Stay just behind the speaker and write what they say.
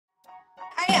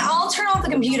I'll turn off the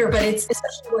computer, but it's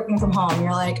especially working from home.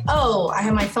 You're like, oh, I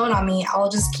have my phone on me. I'll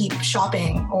just keep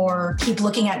shopping or keep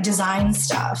looking at design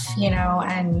stuff,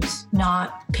 and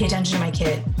not pay attention to my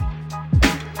kid.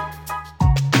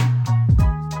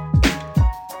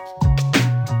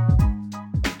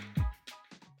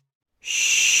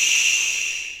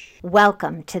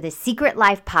 Welcome to the Secret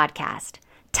Life Podcast.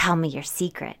 Tell me your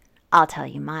secret. I'll tell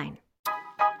you mine.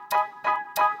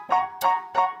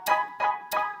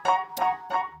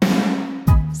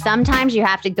 Sometimes you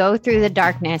have to go through the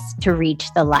darkness to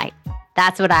reach the light.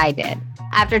 That's what I did.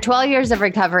 After 12 years of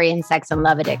recovery in sex and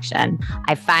love addiction,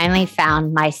 I finally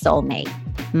found my soulmate,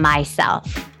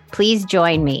 myself. Please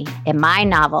join me in my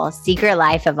novel, Secret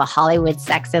Life of a Hollywood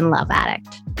Sex and Love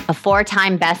Addict, a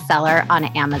 4-time bestseller on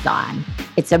Amazon.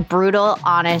 It's a brutal,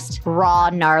 honest,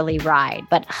 raw, gnarly ride,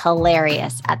 but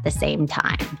hilarious at the same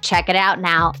time. Check it out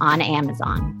now on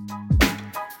Amazon.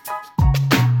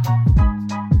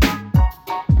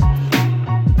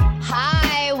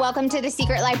 Hi, welcome to the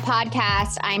Secret Life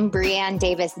Podcast. I'm Brianne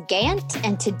Davis-Gant,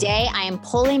 and today I am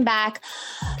pulling back,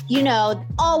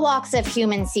 all walks of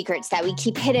human secrets that we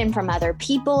keep hidden from other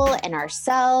people and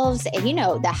ourselves, and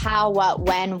the how, what,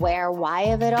 when, where, why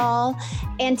of it all.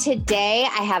 And today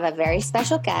I have a very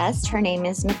special guest. Her name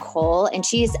is Nicole, and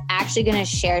she's actually going to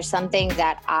share something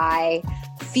that I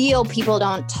feel people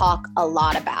don't talk a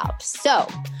lot about. So,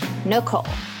 Nicole,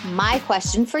 my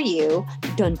question for you,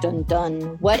 dun, dun,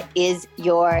 dun, what is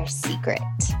your secret?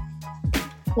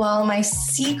 Well, my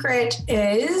secret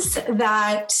is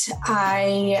that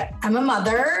I am a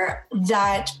mother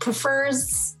that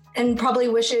prefers and probably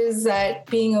wishes that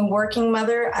being a working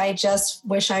mother, I just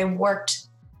wish I worked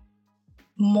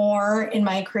more in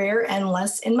my career and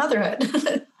less in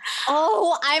motherhood.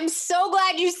 Oh, I'm so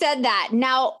glad you said that.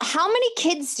 Now, how many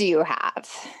kids do you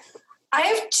have? I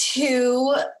have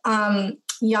 2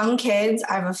 young kids.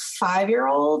 I have a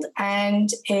 5-year-old and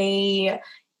a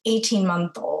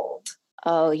 18-month-old.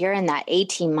 Oh, you're in that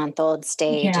 18-month-old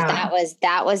stage. Yeah.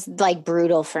 That was like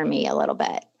brutal for me a little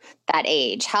bit, that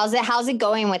age. How's it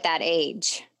going with that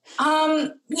age?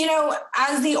 As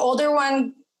the older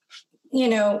one,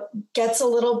 gets a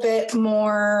little bit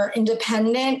more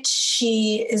independent,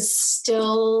 she is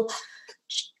still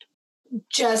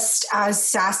just as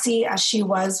sassy as she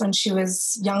was when she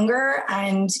was younger.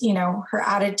 And, her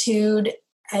attitude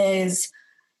is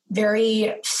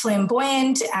very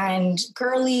flamboyant and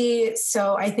girly.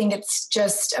 So I think it's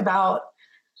just about,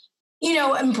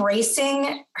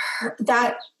 embracing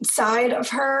that side of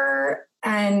her.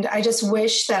 And I just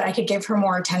wish that I could give her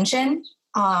more attention.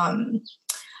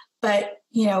 But,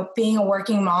 being a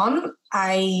working mom,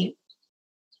 I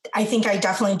think I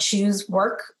definitely choose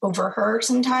work over her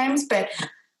sometimes, but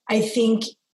I think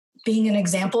being an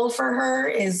example for her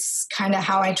is kind of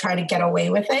how I try to get away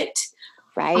with it.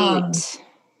 Right.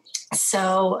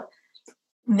 So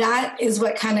that is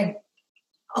what kind of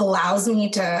allows me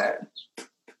to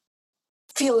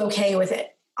feel okay with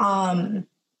it. But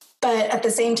at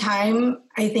the same time,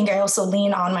 I think I also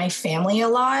lean on my family a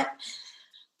lot.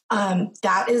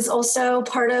 That is also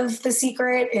part of the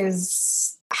secret,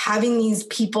 is having these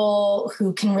people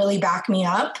who can really back me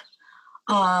up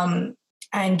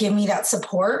and give me that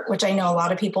support, which I know a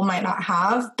lot of people might not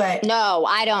have, but no,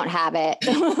 I don't have it.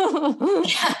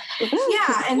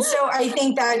 Yeah. And so I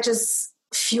think that just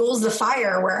fuels the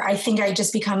fire, where I think I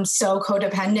just become so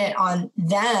codependent on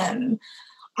them,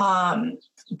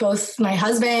 both my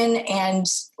husband and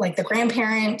like the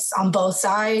grandparents on both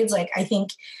sides. Like, I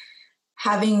think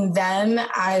having them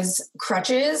as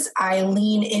crutches, I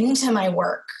lean into my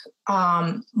work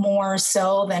more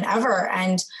so than ever.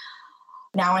 And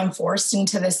now I'm forced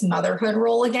into this motherhood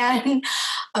role again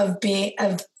of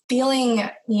feeling,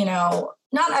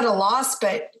 not at a loss,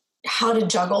 but how to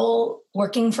juggle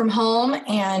working from home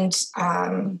and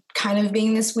kind of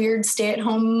being this weird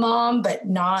stay-at-home mom, but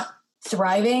not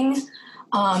thriving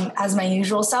as my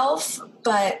usual self.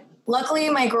 But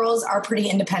luckily, my girls are pretty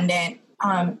independent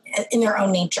in their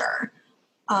own nature.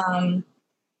 And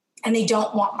they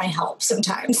don't want my help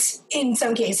sometimes, in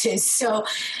some cases. So,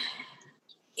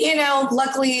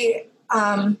 luckily,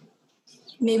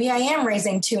 maybe I am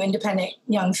raising 2 independent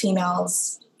young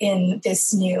females in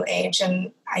this new age,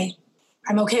 and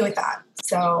I'm okay with that.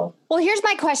 So, well, here's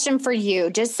my question for you,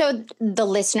 just so the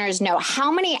listeners know,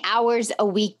 how many hours a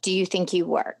week do you think you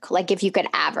work? Like, if you could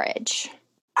average?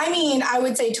 I mean, I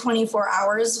would say 24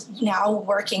 hours now,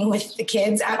 working with the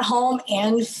kids at home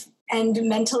and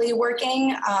mentally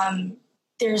working.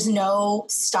 There's no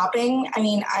stopping. I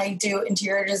mean, I do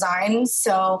interior design,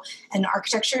 and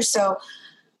architecture. So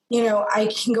I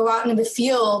can go out into the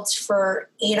field for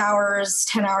 8 hours,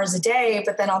 10 hours a day,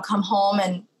 but then I'll come home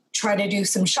and try to do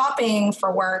some shopping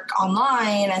for work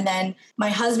online. And then my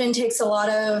husband takes a lot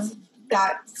of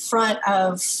that front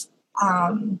of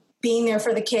being there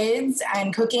for the kids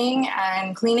and cooking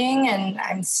and cleaning. And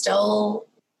I'm still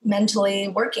mentally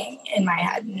working in my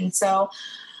head. And so,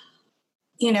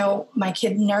 my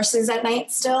kid nurses at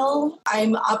night still.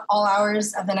 I'm up all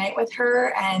hours of the night with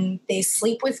her and they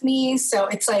sleep with me. So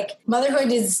it's like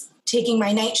motherhood is taking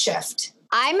my night shift.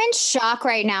 I'm in shock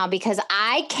right now because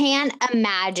I can't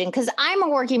imagine, because I'm a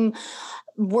working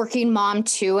mom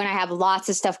too, and I have lots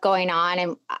of stuff going on,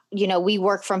 and we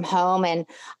work from home, and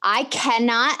I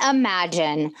cannot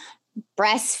imagine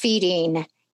breastfeeding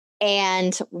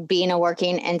and being a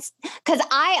working, and because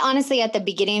I honestly, at the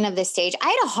beginning of this stage, I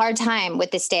had a hard time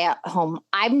with the stay at home.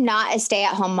 I'm not a stay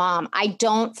at home mom. I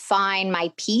don't find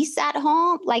my peace at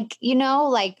home.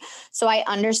 So I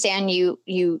understand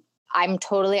you, I'm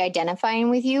totally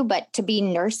identifying with you, but to be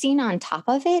nursing on top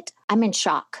of it, I'm in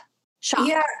shock.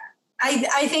 Yeah.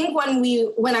 I think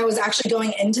when I was actually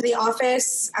going into the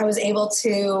office, I was able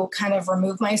to kind of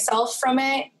remove myself from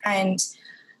it. And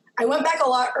I went back a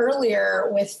lot earlier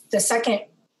with the second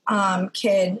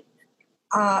kid.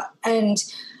 And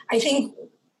I think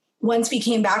once we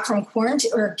came back from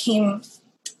quarantine or came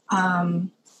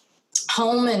home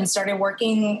and started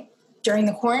working during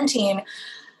the quarantine,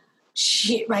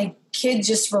 my kid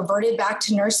just reverted back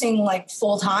to nursing like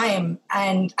full time.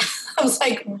 And I was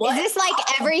like, what? Is this like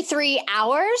every 3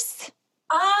 hours?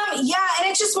 Yeah. And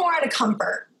it's just more out of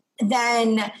comfort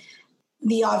than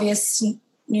the obvious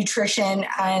nutrition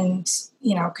and,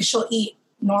 cause she'll eat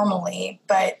normally,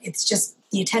 but it's just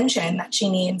the attention that she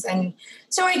needs. And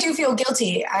so I do feel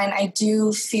guilty, and I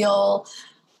do feel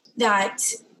that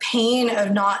pain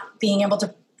of not being able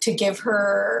to give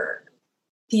her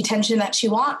the attention that she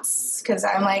wants. Cause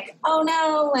I'm like, oh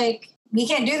no, we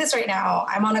can't do this right now.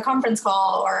 I'm on a conference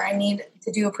call or I need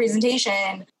to do a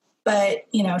presentation, but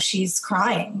she's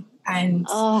crying and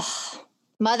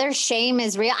mother shame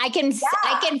is real. I can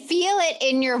feel it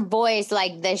in your voice,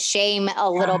 like the shame a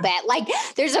little bit. Like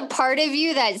there's a part of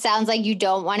you that sounds like you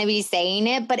don't want to be saying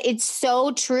it, but it's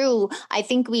so true. I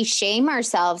think we shame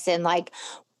ourselves in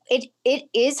it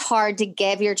is hard to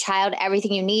give your child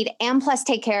everything you need and plus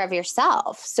take care of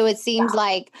yourself. So it seems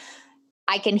like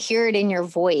I can hear it in your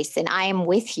voice and I am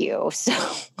with you. So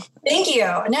thank you.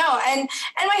 No. And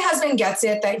my husband gets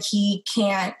it that he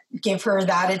can't give her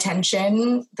that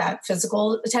attention, that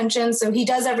physical attention. So he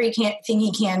does everything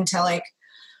he can to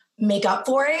make up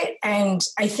for it. And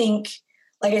I think,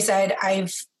 like I said,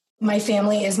 my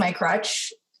family is my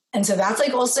crutch. And so that's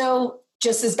also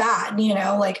just as bad,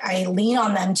 I lean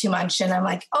on them too much and I'm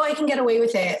like, oh, I can get away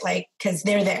with it. Cause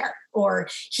they're there or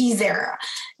he's there,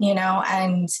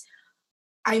 and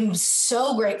I'm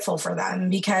so grateful for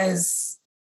them because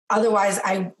otherwise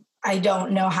I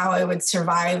don't know how I would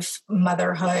survive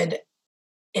motherhood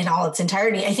in all its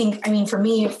entirety. For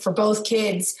me, for both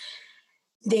kids,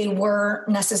 they weren't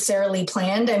necessarily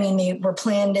planned. They were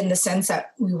planned in the sense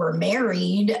that we were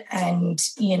married and,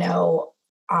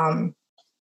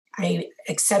 I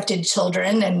accepted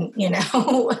children and,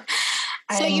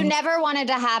 So you never wanted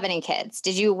to have any kids.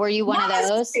 Were you one of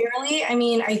those?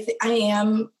 Necessarily. I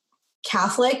am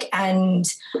Catholic and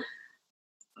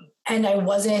I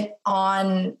wasn't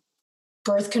on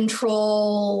birth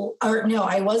control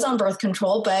I was on birth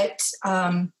control, but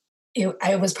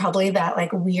I was probably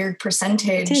that weird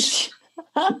percentage.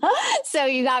 So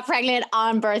you got pregnant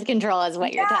on birth control is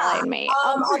what you're telling me.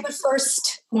 On the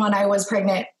first one, I was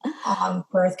pregnant on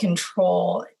birth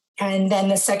control. And then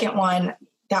the second one,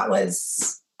 that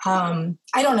was, I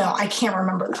don't know. I can't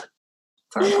remember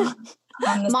that.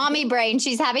 Mommy brain.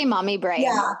 She's having mommy brain.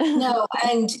 Yeah, no.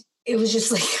 And it was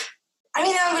just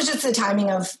that was just the timing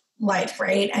of life.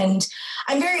 Right. And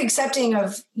I'm very accepting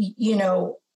of,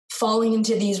 falling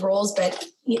into these roles, but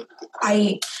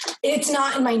it's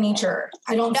not in my nature.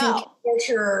 I don't think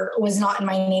nurture was not in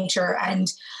my nature.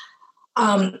 And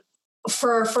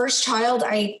for our first child,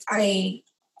 I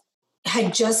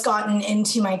had just gotten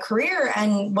into my career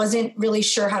and wasn't really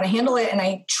sure how to handle it. And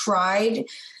I tried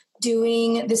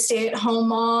doing the stay-at-home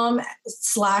mom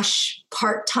 /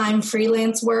 part-time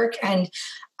freelance work. And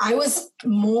I was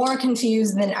more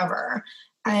confused than ever.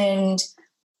 And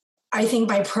I think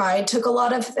my pride took a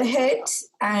lot of the hit.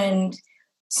 And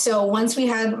so once we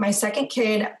had my second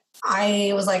kid,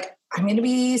 I was like, I'm going to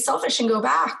be selfish and go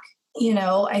back.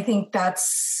 I think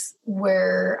that's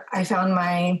where I found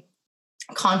my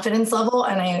confidence level,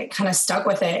 and I kind of stuck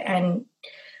with it and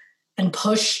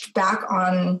pushed back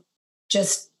on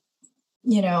just,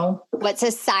 what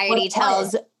society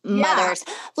tells mothers.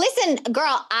 Listen,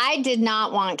 girl, I did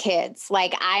not want kids.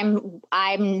 Like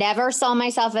I never saw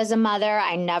myself as a mother.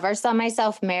 I never saw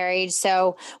myself married.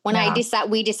 So when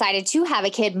we decided to have a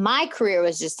kid, my career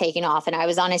was just taking off and I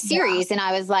was on a series and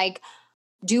I was like,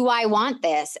 do I want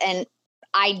this? And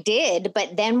I did,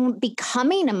 but then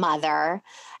becoming a mother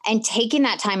and taking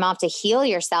that time off to heal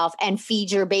yourself and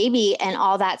feed your baby and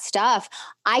all that stuff,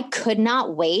 I could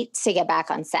not wait to get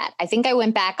back on set. I think I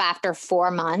went back after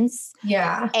 4 months.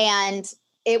 Yeah. And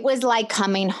it was like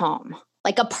coming home.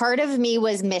 Like a part of me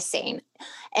was missing.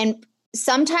 And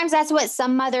sometimes that's what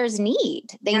some mothers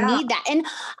need. They need that. And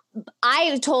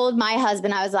I told my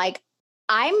husband, I was like,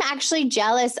 I'm actually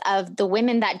jealous of the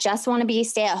women that just want to be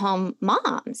stay-at-home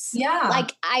moms. Yeah.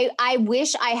 Like I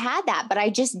wish I had that, but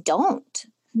I just don't.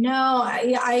 No,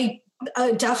 I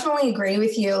definitely agree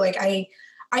with you. Like I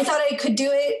thought I could do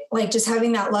it, like just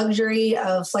having that luxury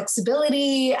of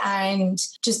flexibility and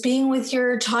just being with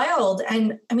your child.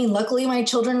 And I mean, luckily my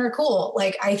children are cool.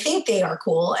 Like I think they are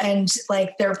cool and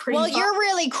like they're pretty. Well, you're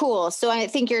really cool. So I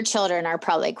think your children are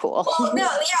probably cool. Well, no,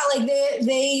 yeah, like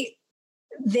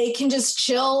they can just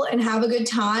chill and have a good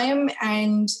time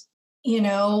and, you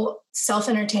know,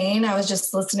 self-entertain. I was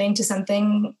just listening to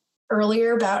something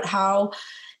earlier about how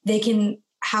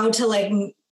to like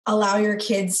allow your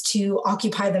kids to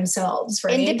occupy themselves,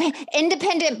 right?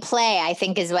 Independent play, I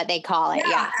think is what they call it.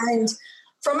 Yeah. And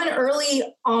from an early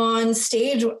on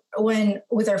stage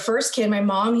with our first kid, my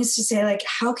mom used to say like,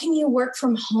 how can you work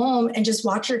from home and just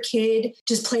watch your kid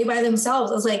just play by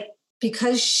themselves? I was like,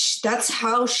 because that's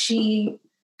how she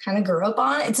kind of grew up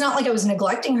on it. It's not like I was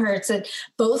neglecting her. It's that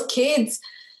both kids,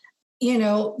 you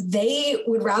know, they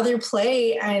would rather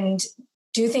play and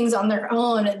do things on their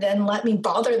own than let me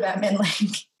bother them. And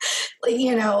like,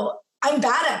 you know, I'm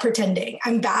bad at pretending.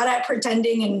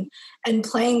 And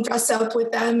playing dress up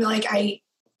with them. Like I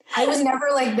was never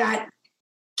like that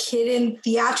kid in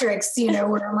theatrics, you know,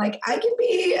 where I'm like, I can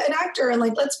be an actor and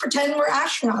like, let's pretend we're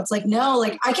astronauts. Like, no,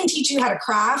 like I can teach you how to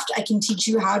craft. I can teach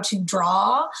you how to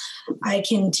draw. I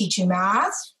can teach you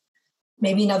math,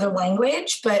 maybe another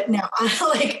language, but no,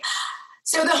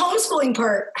 so the homeschooling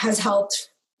part has helped.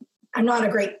 I'm not a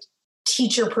great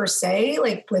teacher per se,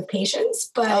 like with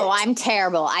patients, but I'm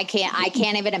terrible. I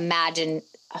can't even imagine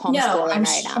homeschooling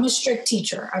right now. I'm a strict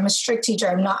teacher. I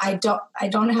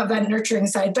don't have that nurturing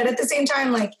side, but at the same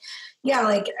time, like, yeah,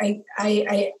 like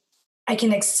I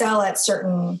can excel at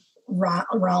certain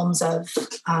realms of,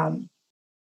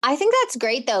 I think that's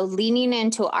great though, leaning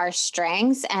into our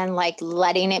strengths and like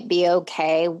letting it be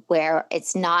okay where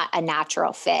it's not a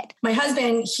natural fit. My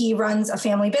husband, he runs a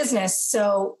family business.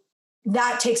 So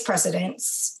that takes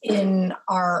precedence in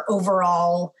our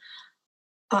overall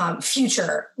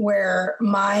future, where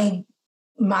my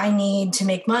need to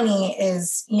make money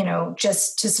is, you know,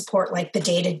 just to support like the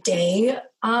day-to-day,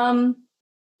 I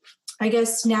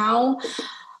guess now,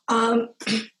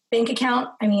 bank account.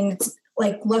 I mean, it's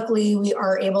like, luckily we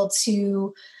are able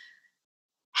to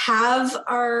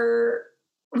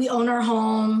we own our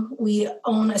home. We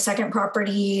own a second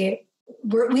property.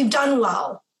 We've done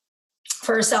well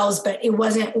for ourselves, but it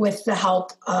wasn't with the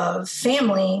help of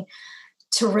family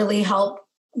to really help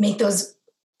make those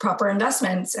proper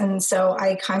investments. And so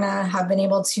I kind of have been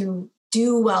able to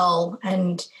do well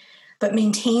but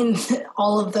maintain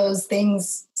all of those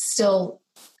things still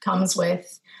comes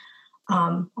with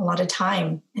a lot of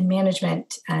time and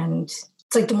management. And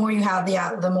it's like, the more you have,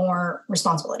 the more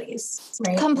responsibilities,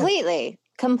 right? Completely.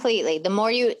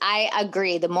 I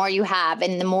agree. The more you have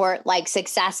and the more like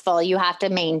successful, you have to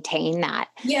maintain that.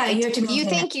 Yeah. You have to maintain you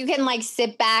think you can like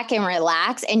sit back and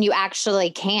relax, and you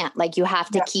actually can't. Like you have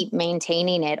to keep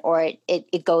maintaining it or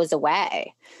it goes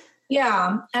away.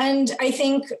 Yeah. And I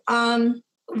think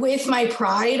with my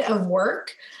pride of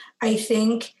work, I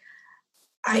think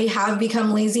I have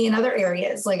become lazy in other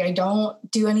areas. Like I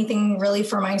don't do anything really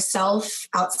for myself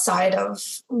outside of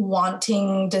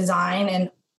wanting design and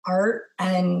art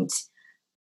and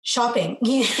shopping,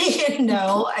 you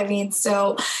know, I mean,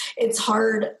 so it's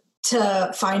hard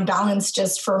to find balance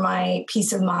just for my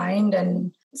peace of mind.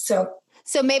 And so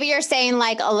maybe you're saying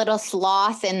like a little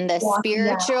sloth in the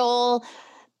spiritual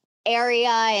area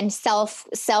and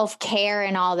self-care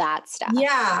and all that stuff.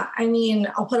 Yeah. I mean,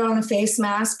 I'll put on a face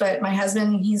mask, but my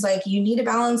husband, he's like, you need to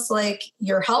balance like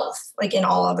your health, like in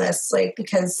all of this, like,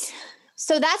 because.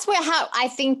 So that's how I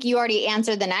think you already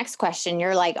answered the next question.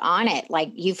 You're like on it,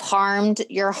 like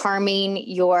you're harming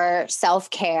your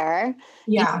self-care.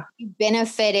 Yeah. You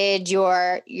benefited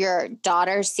your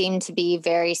daughters seem to be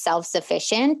very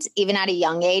self-sufficient, even at a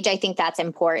young age. I think that's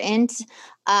important.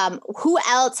 Who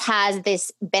else has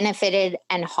this benefited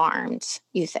and harmed,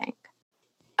 you think?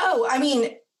 Oh, I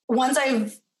mean, once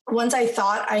I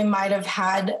thought I might have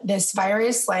had this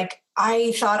virus, like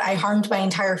I thought I harmed my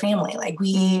entire family. Like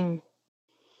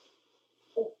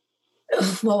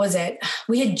what was it?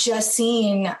 We had just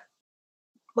seen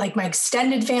like my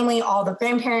extended family, all the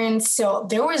grandparents. So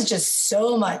there was just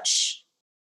so much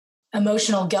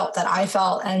emotional guilt that I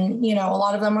felt. And, you know, a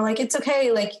lot of them were like, it's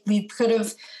okay. Like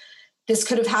this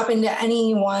could have happened to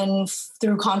anyone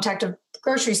through contact of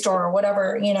grocery store or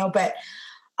whatever, you know, but,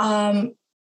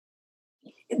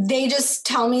 they just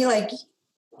tell me like,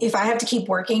 if I have to keep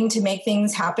working to make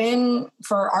things happen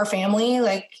for our family,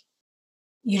 like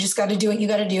you just got to do what you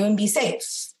got to do and be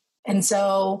safe. And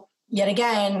so yet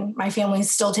again, my family's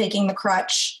still taking the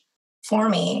crutch for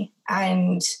me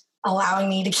and allowing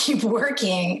me to keep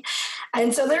working.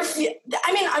 And so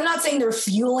I'm not saying they're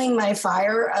fueling my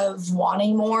fire of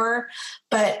wanting more,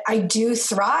 but I do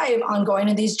thrive on going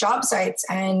to these job sites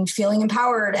and feeling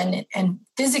empowered and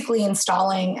physically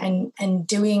installing and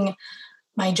doing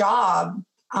my job.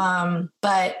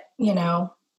 But you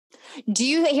know,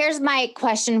 here's my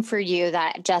question for you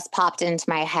that just popped into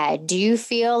my head. Do you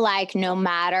feel like no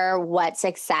matter what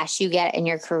success you get in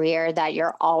your career that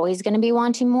you're always going to be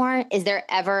wanting more? Is there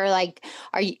ever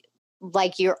are you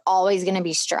like, you're always going to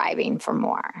be striving for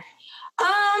more?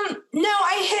 No,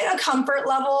 I hit a comfort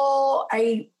level.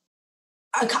 I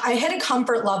hit a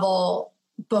comfort level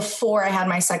before I had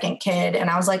my second kid. And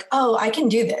I was like, oh, I can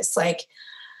do this. Like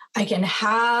I can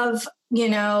have, you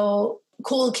know,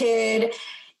 cool kid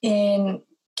in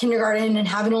kindergarten and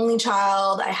have an only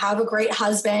child. I have a great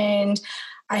husband.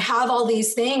 I have all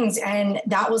these things. And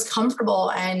that was comfortable.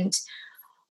 And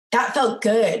that felt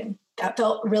good. That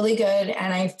felt really good.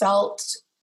 And I felt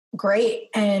great.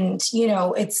 And, you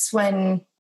know, it's when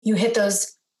you hit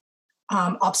those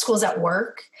obstacles at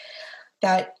work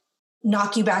that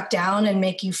knock you back down and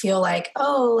make you feel like,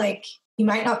 oh, like you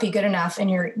might not be good enough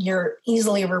and you're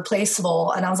easily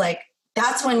replaceable. And I was like,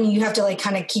 that's when you have to like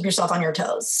kind of keep yourself on your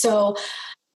toes. So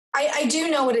I do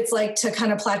know what it's like to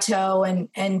kind of plateau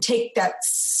and take that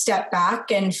step back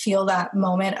and feel that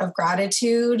moment of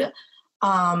gratitude.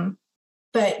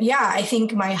 But yeah, I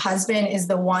think my husband is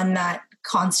the one that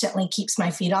constantly keeps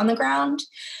my feet on the ground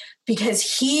because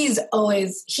he's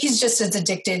just as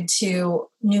addicted to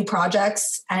new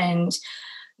projects and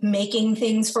making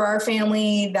things for our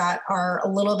family that are a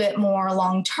little bit more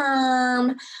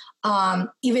long-term.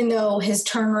 Even though his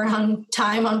turnaround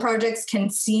time on projects can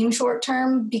seem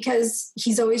short-term because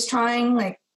he's always trying,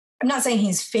 like, I'm not saying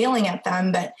he's failing at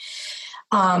them, but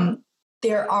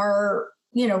there are,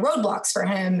 you know, roadblocks for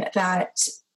him that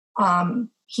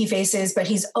he faces, but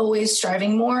he's always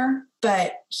striving more,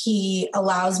 but he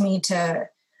allows me to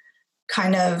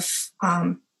kind of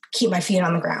keep my feet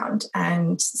on the ground.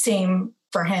 And same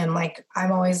for him. Like,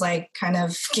 I'm always like kind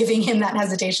of giving him that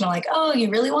hesitation, like, oh, you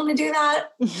really want to do that?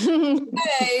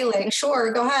 Okay, like,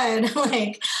 sure, go ahead.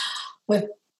 Like with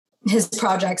his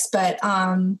projects. But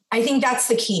I think that's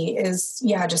the key is,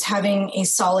 yeah, just having a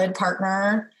solid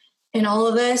partner in all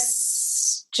of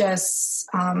this just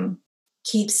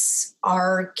keeps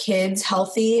our kids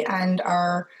healthy and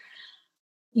our,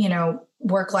 you know,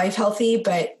 work life healthy.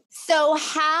 But so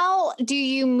how do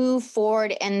you move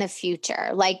forward in the future?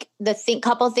 Like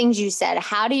couple things you said,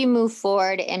 how do you move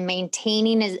forward in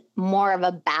maintaining more of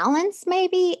a balance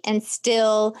maybe and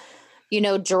still, you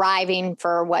know, driving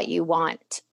for what you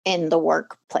want in the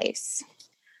workplace?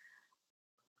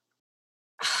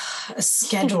 A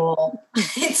schedule.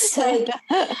 It's like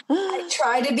I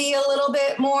try to be a little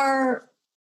bit more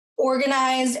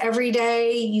organized every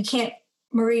day. You can't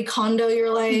Marie Kondo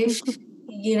your life,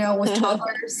 you know, with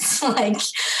toddlers. Like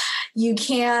you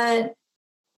can't,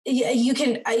 you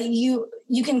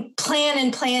can plan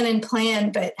and plan and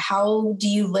plan, but how do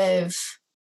you live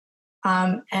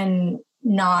and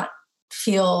not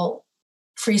feel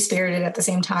free-spirited at the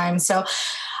same time? So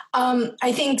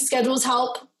I think schedules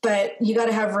help, but you got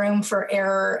to have room for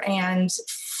error and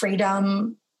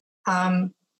freedom.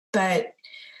 But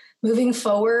moving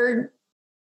forward,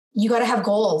 you got to have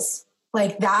goals.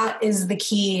 Like that is the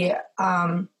key.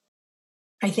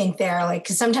 I think there, like,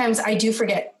 cause sometimes I do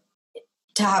forget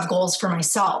to have goals for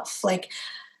myself. Like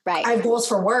right. I have goals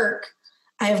for work.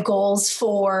 I have goals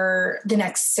for the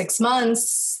next 6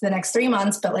 months, the next 3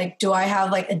 months, but like, do I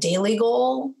have like a daily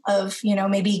goal of, you know,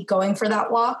 maybe going for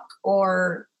that walk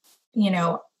or, you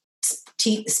know,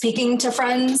 speaking to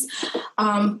friends?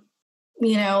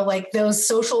 You know, like those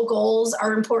social goals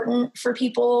are important for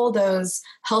people, those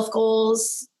health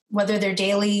goals, whether they're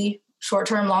daily,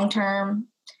 short-term, long-term,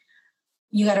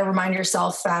 you got to remind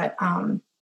yourself that,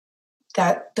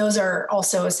 that those are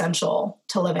also essential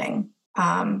to living,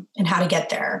 and how to get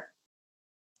there.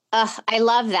 I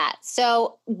love that.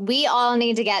 So we all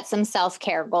need to get some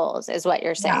self-care goals is what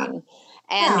you're saying.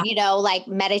 Yeah. And, like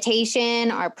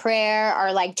meditation or prayer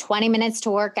or like 20 minutes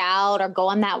to work out or go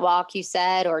on that walk you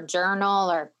said, or journal,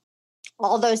 or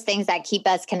all those things that keep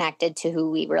us connected to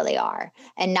who we really are,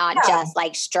 and not just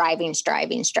like striving,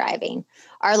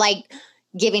 or like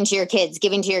giving to your kids.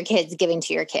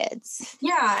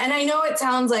 Yeah. And I know it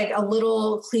sounds like a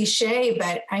little cliche,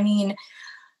 but I mean,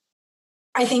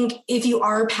 I think if you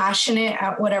are passionate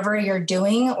at whatever you're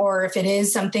doing, or if it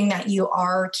is something that you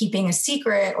are keeping a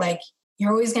secret, like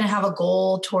you're always going to have a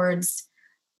goal towards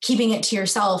keeping it to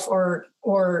yourself or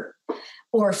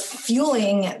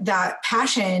fueling that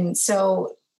passion.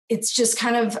 So it's just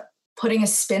kind of putting a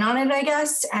spin on it, I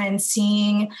guess, and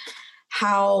seeing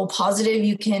how positive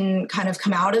you can kind of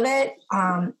come out of it,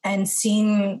 and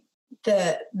seeing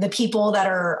the people that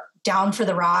are down for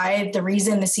the ride, the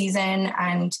reason, the season,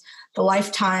 and the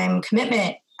lifetime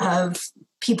commitment of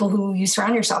people who you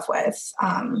surround yourself with,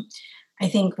 I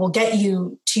think will get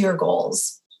you to your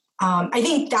goals. I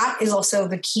think that is also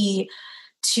the key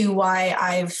to why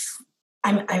I've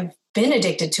been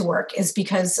addicted to work, is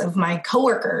because of my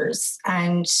coworkers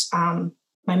and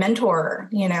my mentor,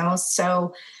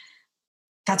 so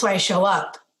that's why I show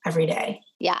up every day.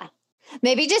 Yeah.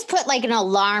 Maybe just put like an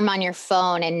alarm on your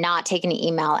phone and not take an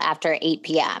email after 8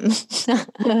 p.m.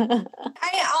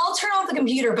 I'll turn off the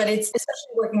computer, but it's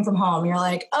especially working from home. You're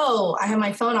like, oh, I have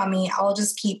my phone on me. I'll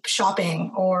just keep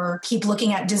shopping or keep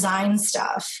looking at design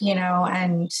stuff,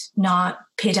 and not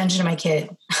pay attention to my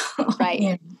kid.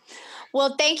 Right.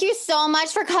 Well, thank you so much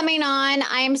for coming on.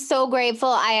 I am so grateful.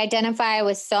 I identify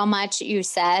with so much you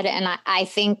said, and I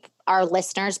think our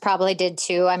listeners probably did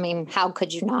too. I mean, how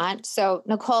could you not? So,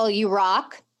 Nicole, you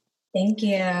rock. Thank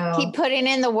you. Keep putting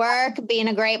in the work, being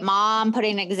a great mom,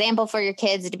 putting an example for your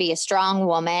kids to be a strong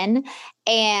woman.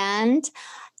 And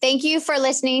thank you for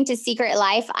listening to Secret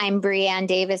Life. I'm Brianne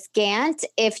Davis Gant.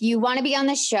 If you want to be on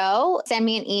the show, send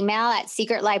me an email at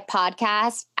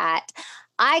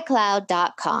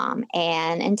secretlifepodcast@icloud.com.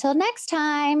 And until next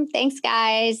time, thanks,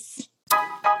 guys.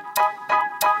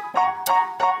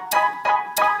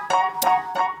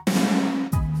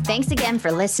 Thanks again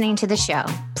for listening to the show.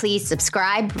 Please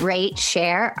subscribe, rate,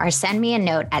 share, or send me a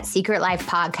note at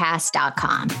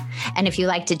secretlifepodcast.com. And if you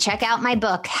like to check out my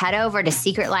book, head over to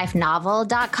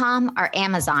secretlifenovel.com or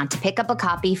Amazon to pick up a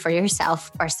copy for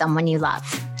yourself or someone you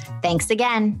love. Thanks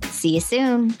again. See you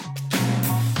soon.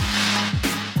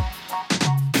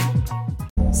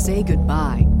 Say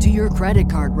goodbye to your credit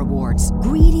card rewards.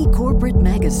 Greedy corporate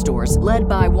mega stores, led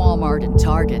by Walmart and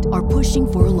Target, are pushing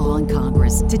for a law in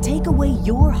Congress to take away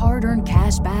your hard-earned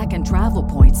cash back and travel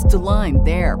points to line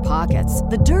their pockets.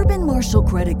 The Durbin-Marshall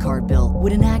credit card bill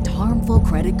would enact harmful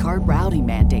credit card routing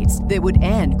mandates that would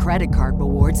end credit card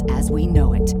rewards as we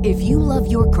know it. If you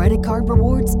love your credit card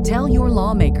rewards, tell your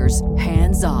lawmakers,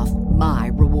 hands off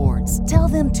my rewards. Tell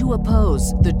them to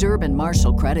oppose the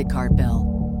Durbin-Marshall credit card bill.